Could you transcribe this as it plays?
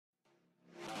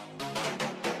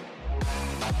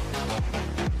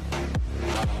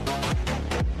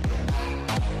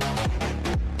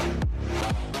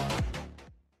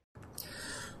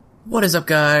What is up,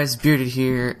 guys? Bearded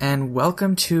here, and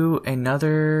welcome to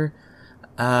another,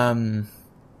 I don't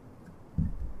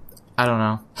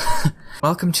know.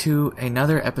 Welcome to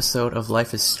another episode of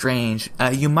Life is Strange.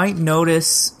 You might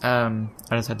notice, I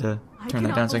just had to turn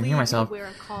that down so I can hear myself. Wear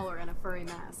a collar and a furry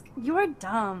mask. You're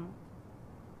dumb.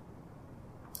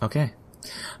 Okay.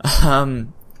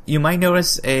 You might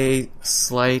notice a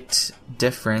slight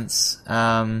difference.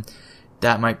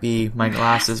 That might be my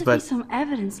glasses, there has to be some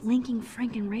evidence linking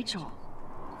Frank and Rachel.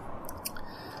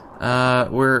 I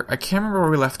can't remember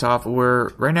where we left off.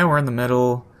 Right now we're in the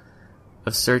middle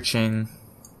of searching.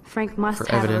 Frank must for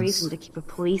have evidence. a reason to keep a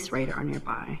police radar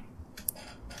nearby.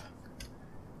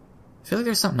 I feel like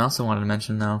there's something else I wanted to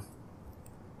mention, though.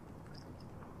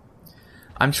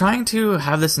 I'm trying to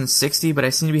have this in 60, but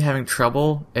I seem to be having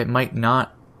trouble. It might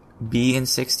not be in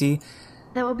 60.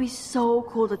 That would be so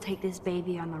cool to take this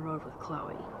baby on the road with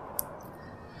Chloe.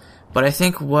 But I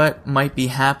think what might be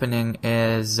happening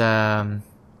is, I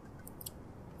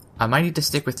might need to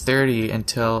stick with 30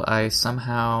 until I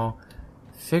somehow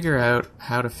figure out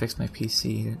how to fix my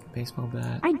PC. Baseball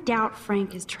bat. I doubt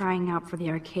Frank is trying out for the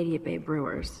Arcadia Bay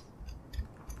Brewers.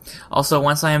 Also,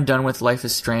 once I am done with Life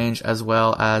is Strange as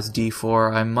well as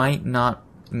D4, I might not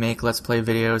make Let's Play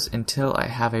videos until I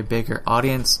have a bigger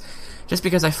audience, just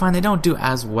because I find they don't do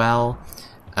as well.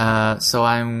 So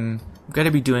I'm going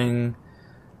to be doing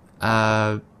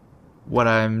what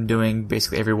I'm doing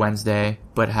basically every Wednesday,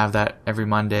 but have that every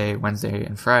Monday, Wednesday,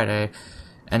 and Friday.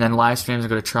 And then live streams, I'm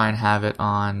going to try and have it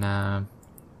on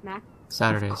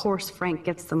Saturdays. Of course Frank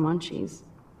gets the munchies.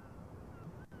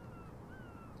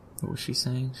 What was she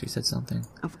saying? She said something.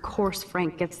 Of course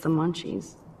Frank gets the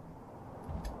munchies.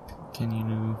 Can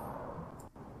you...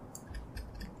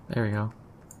 There we go.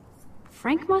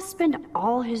 Frank must spend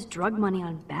all his drug money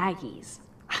on baggies.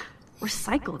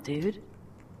 Recycle, dude.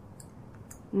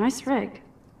 Nice rig.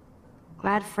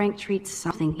 Glad Frank treats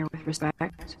something here with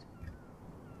respect.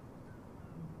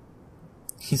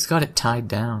 He's got it tied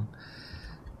down.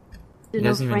 He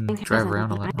doesn't even drive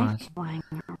around all that much. Flying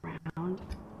around.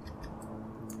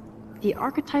 The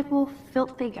archetypal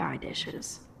filthy guy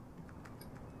dishes.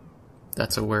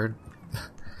 That's a word.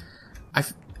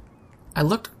 I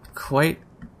looked quite...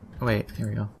 Wait, here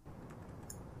we go.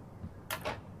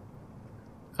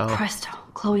 Oh. Presto,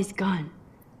 Chloe's gun.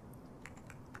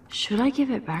 Should I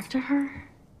give it back to her?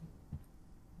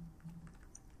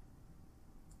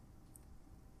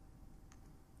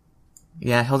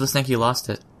 Yeah, he'll just think you lost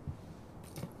it.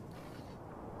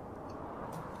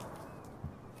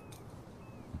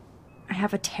 I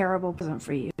have a terrible present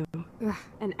for you. Ugh,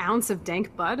 an ounce of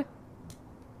dank bud?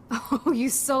 Oh, you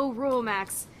so rule,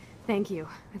 Max. Thank you.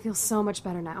 I feel so much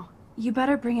better now. You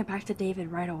better bring it back to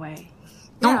David right away.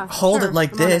 Don't Yeah, hold sure. it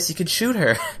like I'm on this. it. You could shoot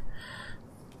her.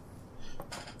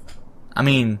 I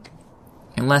mean,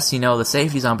 unless you know the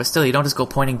safety's on, but still, you don't just go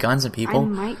pointing guns at I people.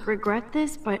 might regret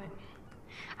this, but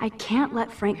I can't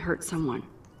let Frank hurt someone.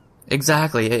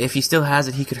 Exactly. If he still has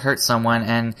it, he could hurt someone,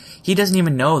 and he doesn't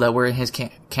even know that we're in his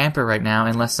camper right now,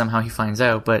 unless somehow he finds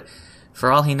out. But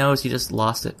for all he knows, he just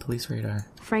lost it. Police radar.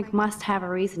 Frank must have a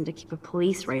reason to keep a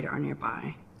police radar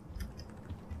nearby.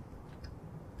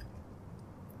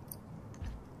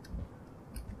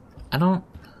 I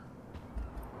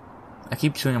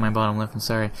keep chewing on my bottom lip, I'm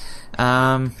sorry.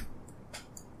 How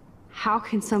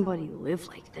can somebody live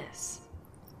like this?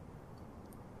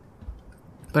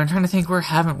 But I'm trying to think, where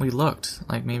haven't we looked?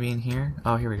 Like, maybe in here?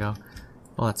 Oh, here we go.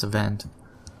 Well, that's a vent.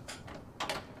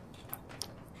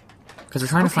 Because we're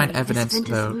trying to find evidence this vent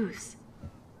about... is loose.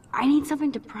 I need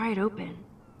something to pry it open.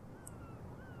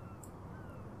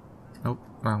 Nope,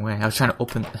 wrong way. I was trying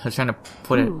to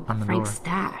put it Ooh, on the Frank's door.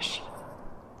 stash.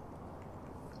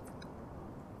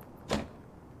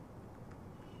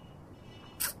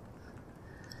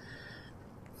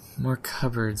 More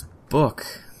cupboards. Book.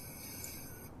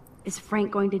 Is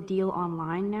Frank going to deal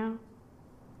online now?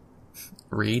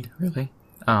 Read? Really?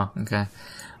 Oh, okay.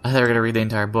 I thought we were going to read the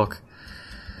entire book.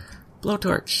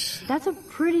 Blowtorch. That's a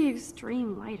pretty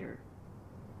extreme lighter.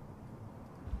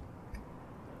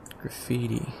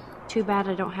 Graffiti. Too bad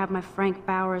I don't have my Frank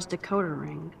Bowers decoder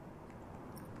ring.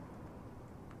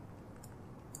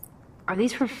 Are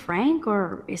these for Frank,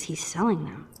 or is he selling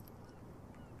them?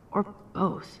 Or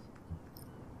both?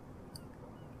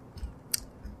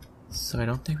 So I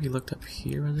don't think we looked up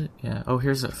here, was it? Yeah. Oh,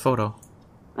 here's a photo.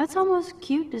 That's almost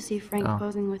cute to see Frank Oh.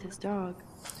 posing with his dog.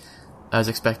 I was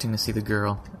expecting to see the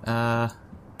girl. No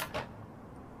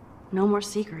more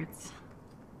secrets.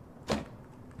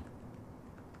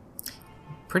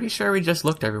 Pretty sure we just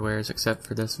looked everywhere except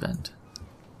for this vent.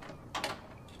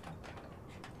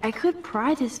 I could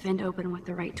pry this vent open with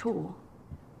the right tool.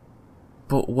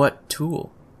 But what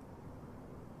tool?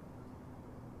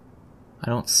 I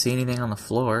don't see anything on the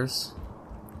floors.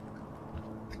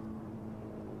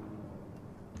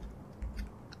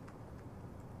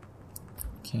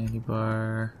 Candy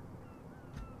bar.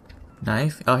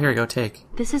 Knife? Oh, here we go, take.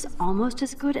 This is almost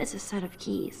as good as a set of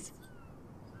keys.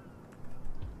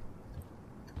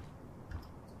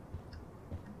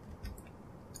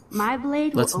 My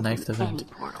blade will Let's knife the open any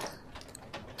vent. portal.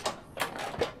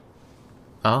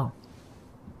 Oh.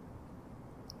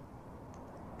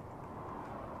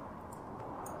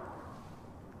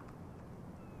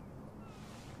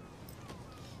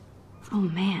 Oh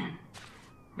man,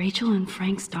 Rachel and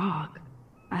Frank's dog.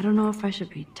 I don't know if I should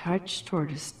be touched or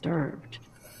disturbed.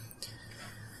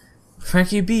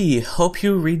 Frankie B, hope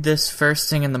you read this first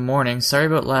thing in the morning. Sorry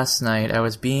about last night. I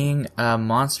was being a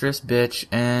monstrous bitch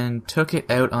and took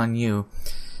it out on you.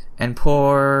 And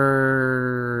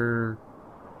poor...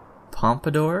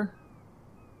 Pompadour?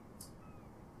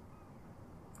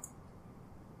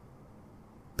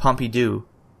 Pompidou.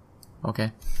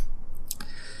 Okay.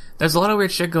 There's a lot of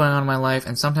weird shit going on in my life,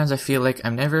 and sometimes I feel like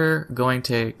I'm never going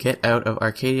to get out of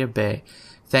Arcadia Bay.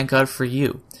 Thank God for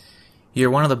you.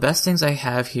 You're one of the best things I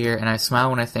have here, and I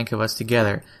smile when I think of us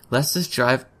together. Let's just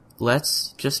drive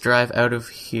out of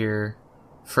here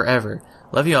forever.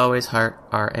 Love you always, Heart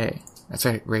R.A. That's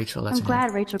right, Rachel. That's I'm her name.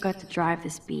 glad Rachel got to drive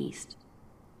this beast.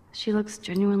 She looks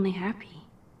genuinely happy.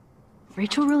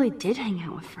 Rachel really did hang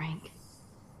out with Frank.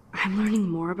 I'm learning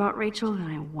more about Rachel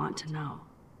than I want to know.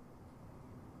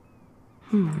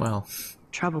 Well,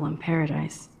 Trouble in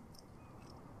paradise.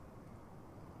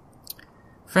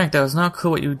 Frank, that was not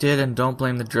cool what you did, and don't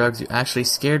blame the drugs. You actually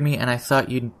scared me, and I thought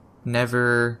you'd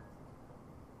never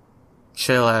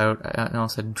chill out. I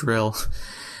almost said drill.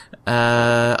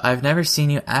 I've never seen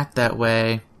you act that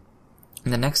way,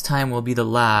 and the next time will be the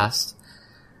last.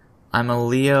 I'm a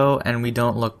Leo, and we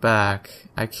don't look back.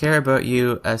 I care about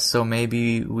you, so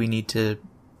maybe we need to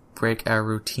break our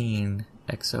routine.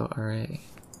 XORA.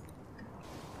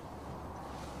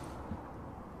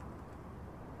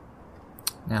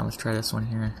 Now let's try this one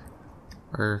here.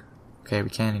 Okay, we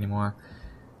can't anymore.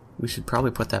 We should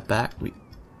probably put that back. We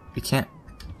can't.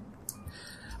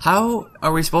 How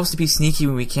are we supposed to be sneaky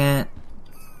when we can't?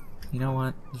 You know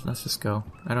what? Let's just go.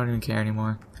 I don't even care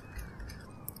anymore.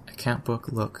 Account book,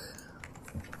 look.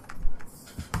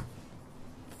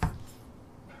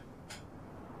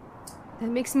 That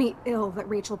makes me ill that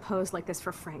Rachel posed like this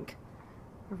for Frank.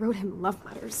 I wrote him love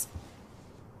letters.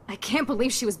 I can't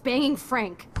believe she was banging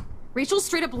Frank. Rachel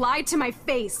straight up lied to my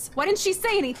face. Why didn't she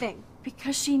say anything?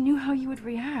 Because she knew how you would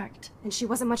react. And she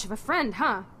wasn't much of a friend,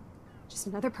 huh? Just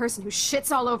another person who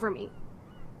shits all over me.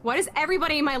 Why does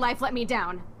everybody in my life let me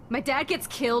down? My dad gets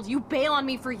killed, you bail on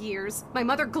me for years, my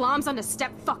mother gloms onto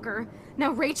stepfucker,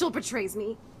 now Rachel betrays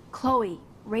me. Chloe,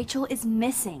 Rachel is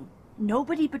missing.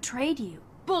 Nobody betrayed you.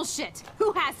 Bullshit!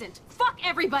 Who hasn't? Fuck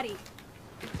everybody!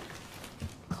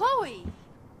 Chloe!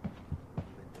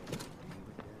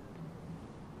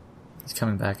 He's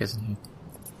coming back, isn't he?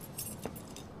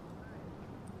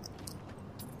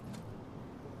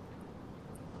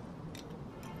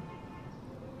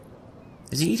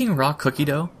 Is he eating raw cookie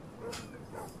dough?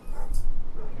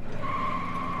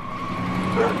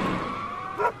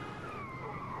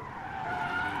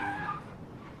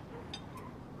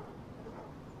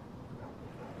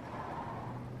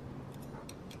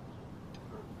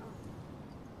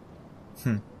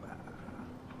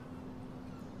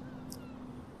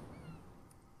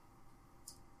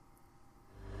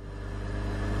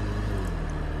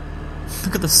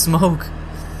 Look at the smoke.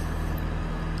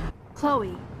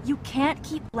 Chloe, you can't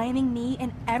keep blaming me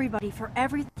and everybody for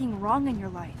everything wrong in your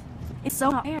life. It's so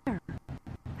not fair.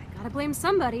 I gotta blame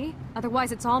somebody,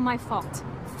 otherwise it's all my fault.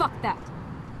 Fuck that.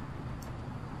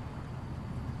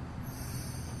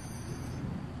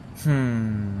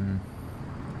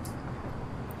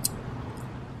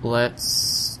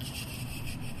 Let's...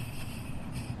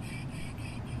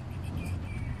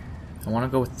 I want to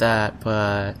go with that,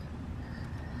 but...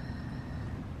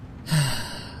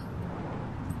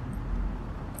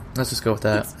 Let's just go with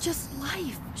that. It's just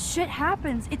life. Shit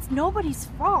happens. It's nobody's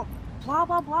fault. Blah,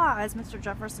 blah, blah, as Mr.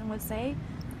 Jefferson would say.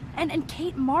 And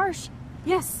Kate Marsh...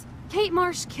 Yes, Kate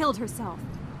Marsh killed herself.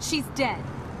 She's dead.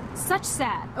 Such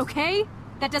sad, okay?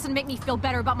 That doesn't make me feel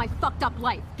better about my fucked up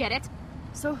life, get it?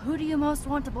 So who do you most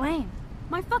want to blame?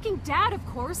 My fucking dad, of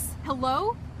course.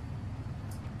 Hello?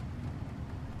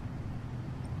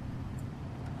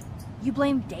 You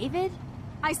blame David?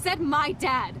 I said my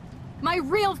dad. My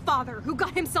real father, who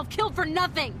got himself killed for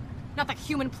nothing. Not the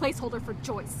human placeholder for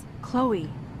Joyce. Chloe,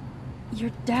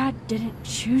 your dad didn't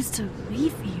choose to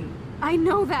leave you. I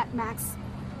know that, Max.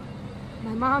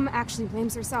 My mom actually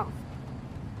blames herself.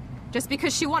 Just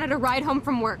because she wanted a ride home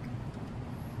from work.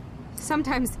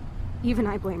 Sometimes, even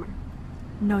I blame her.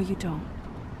 No, you don't.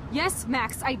 Yes,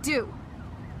 Max, I do.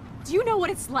 Do you know what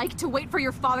it's like to wait for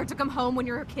your father to come home when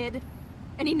you're a kid?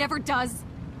 And he never does?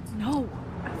 No,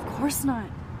 of course not.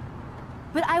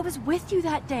 But I was with you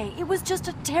that day. It was just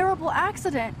a terrible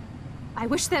accident. I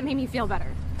wish that made me feel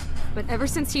better. But ever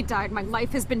since he died, my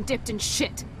life has been dipped in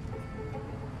shit.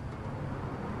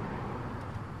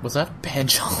 Was that a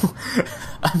banjo?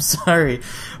 I'm sorry,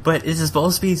 but is it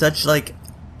supposed to be such like,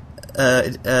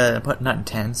 not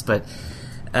intense, but,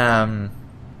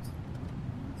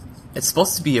 it's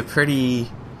supposed to be a pretty,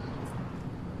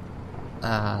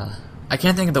 I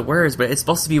can't think of the words, but it's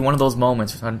supposed to be one of those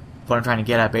moments, what I'm trying to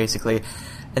get at, basically,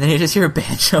 and then you just hear a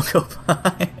banjo go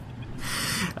by.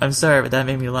 I'm sorry, but that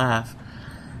made me laugh.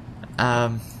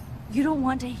 You don't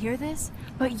want to hear this,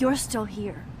 but you're still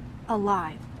here,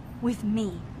 alive, with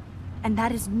me. And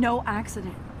that is no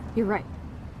accident. You're right.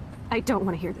 I don't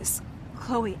want to hear this.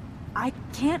 Chloe, I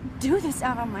can't do this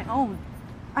out on my own.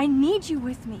 I need you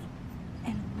with me.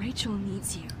 And Rachel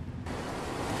needs you.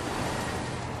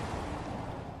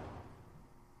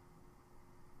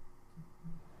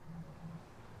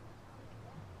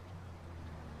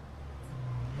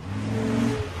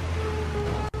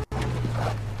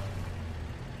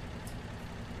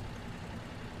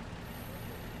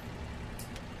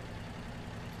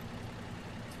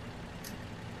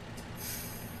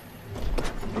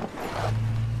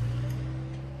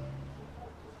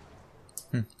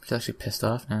 She's actually pissed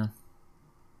off now.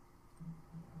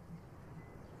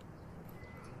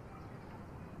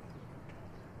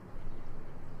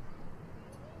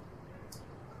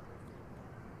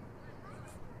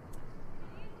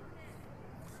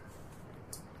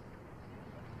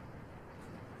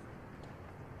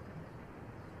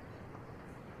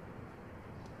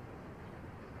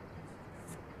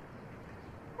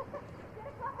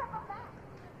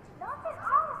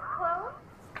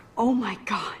 Oh my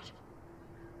god.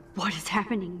 What is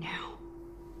happening now?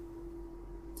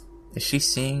 Is she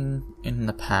seeing in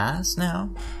the past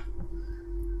now?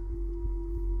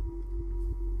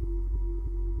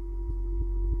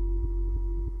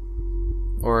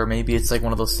 Or maybe it's like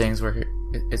one of those things where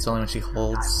it's only when she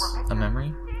holds a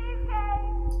memory?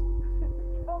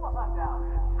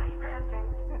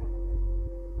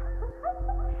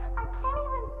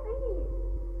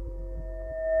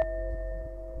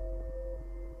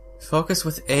 Focus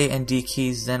with A and D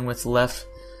keys, then with left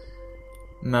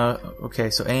mouse. Okay,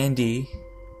 so A and D.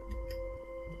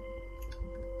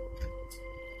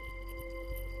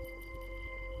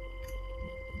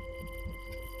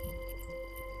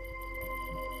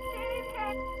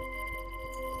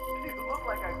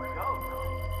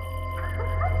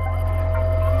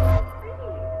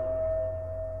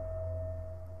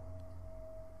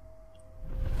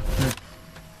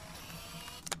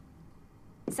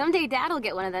 Someday Dad'll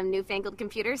get one of them newfangled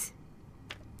computers.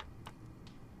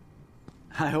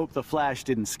 I hope the flash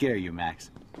didn't scare you,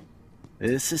 Max.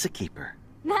 This is a keeper.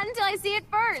 Not until I see it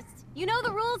first. You know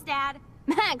the rules, Dad.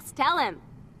 Max, tell him.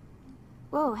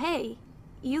 Whoa, hey.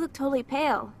 You look totally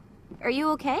pale. Are you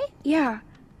okay? Yeah,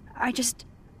 I just...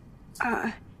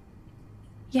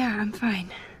 yeah, I'm fine.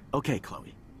 Okay,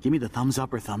 Chloe. Give me the thumbs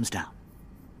up or thumbs down.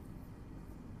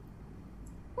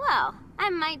 Well, I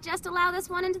might just allow this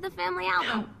one into the family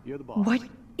album. You're the boss. What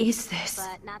is this?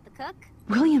 But not the cook.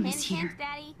 William Hint, is hint, here.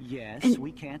 Daddy. Yes, And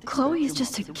we can't Chloe is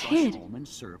expect just your a mom to kid. rush home and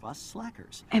serve us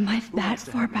slackers. Am I Who that wants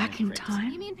to far have back in grapes? You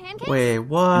time? mean pancakes? Wait,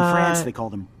 what? In France, they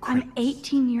call them crepes. I'm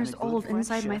 18 years And a good old French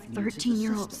inside my chef uses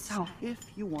 13-year-old assistance self. If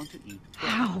you want to eat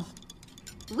How?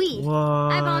 We. What?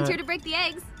 I volunteer to break the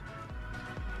eggs.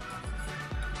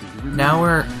 Now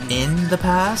we're in the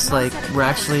past? Like, we're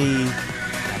actually...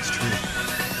 That's true.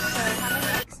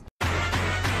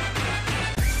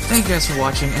 Thank you guys for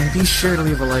watching, and be sure to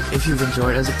leave a like if you've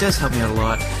enjoyed, as it does help me out a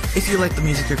lot. If you like the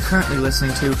music you're currently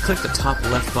listening to, click the top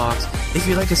left box. If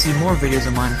you'd like to see more videos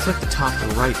of mine, click the top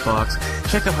right box.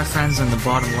 Check out my friends in the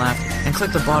bottom left, and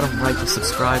click the bottom right to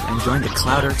subscribe and join the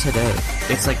Clouder today.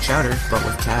 It's like chowder, but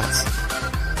with cats.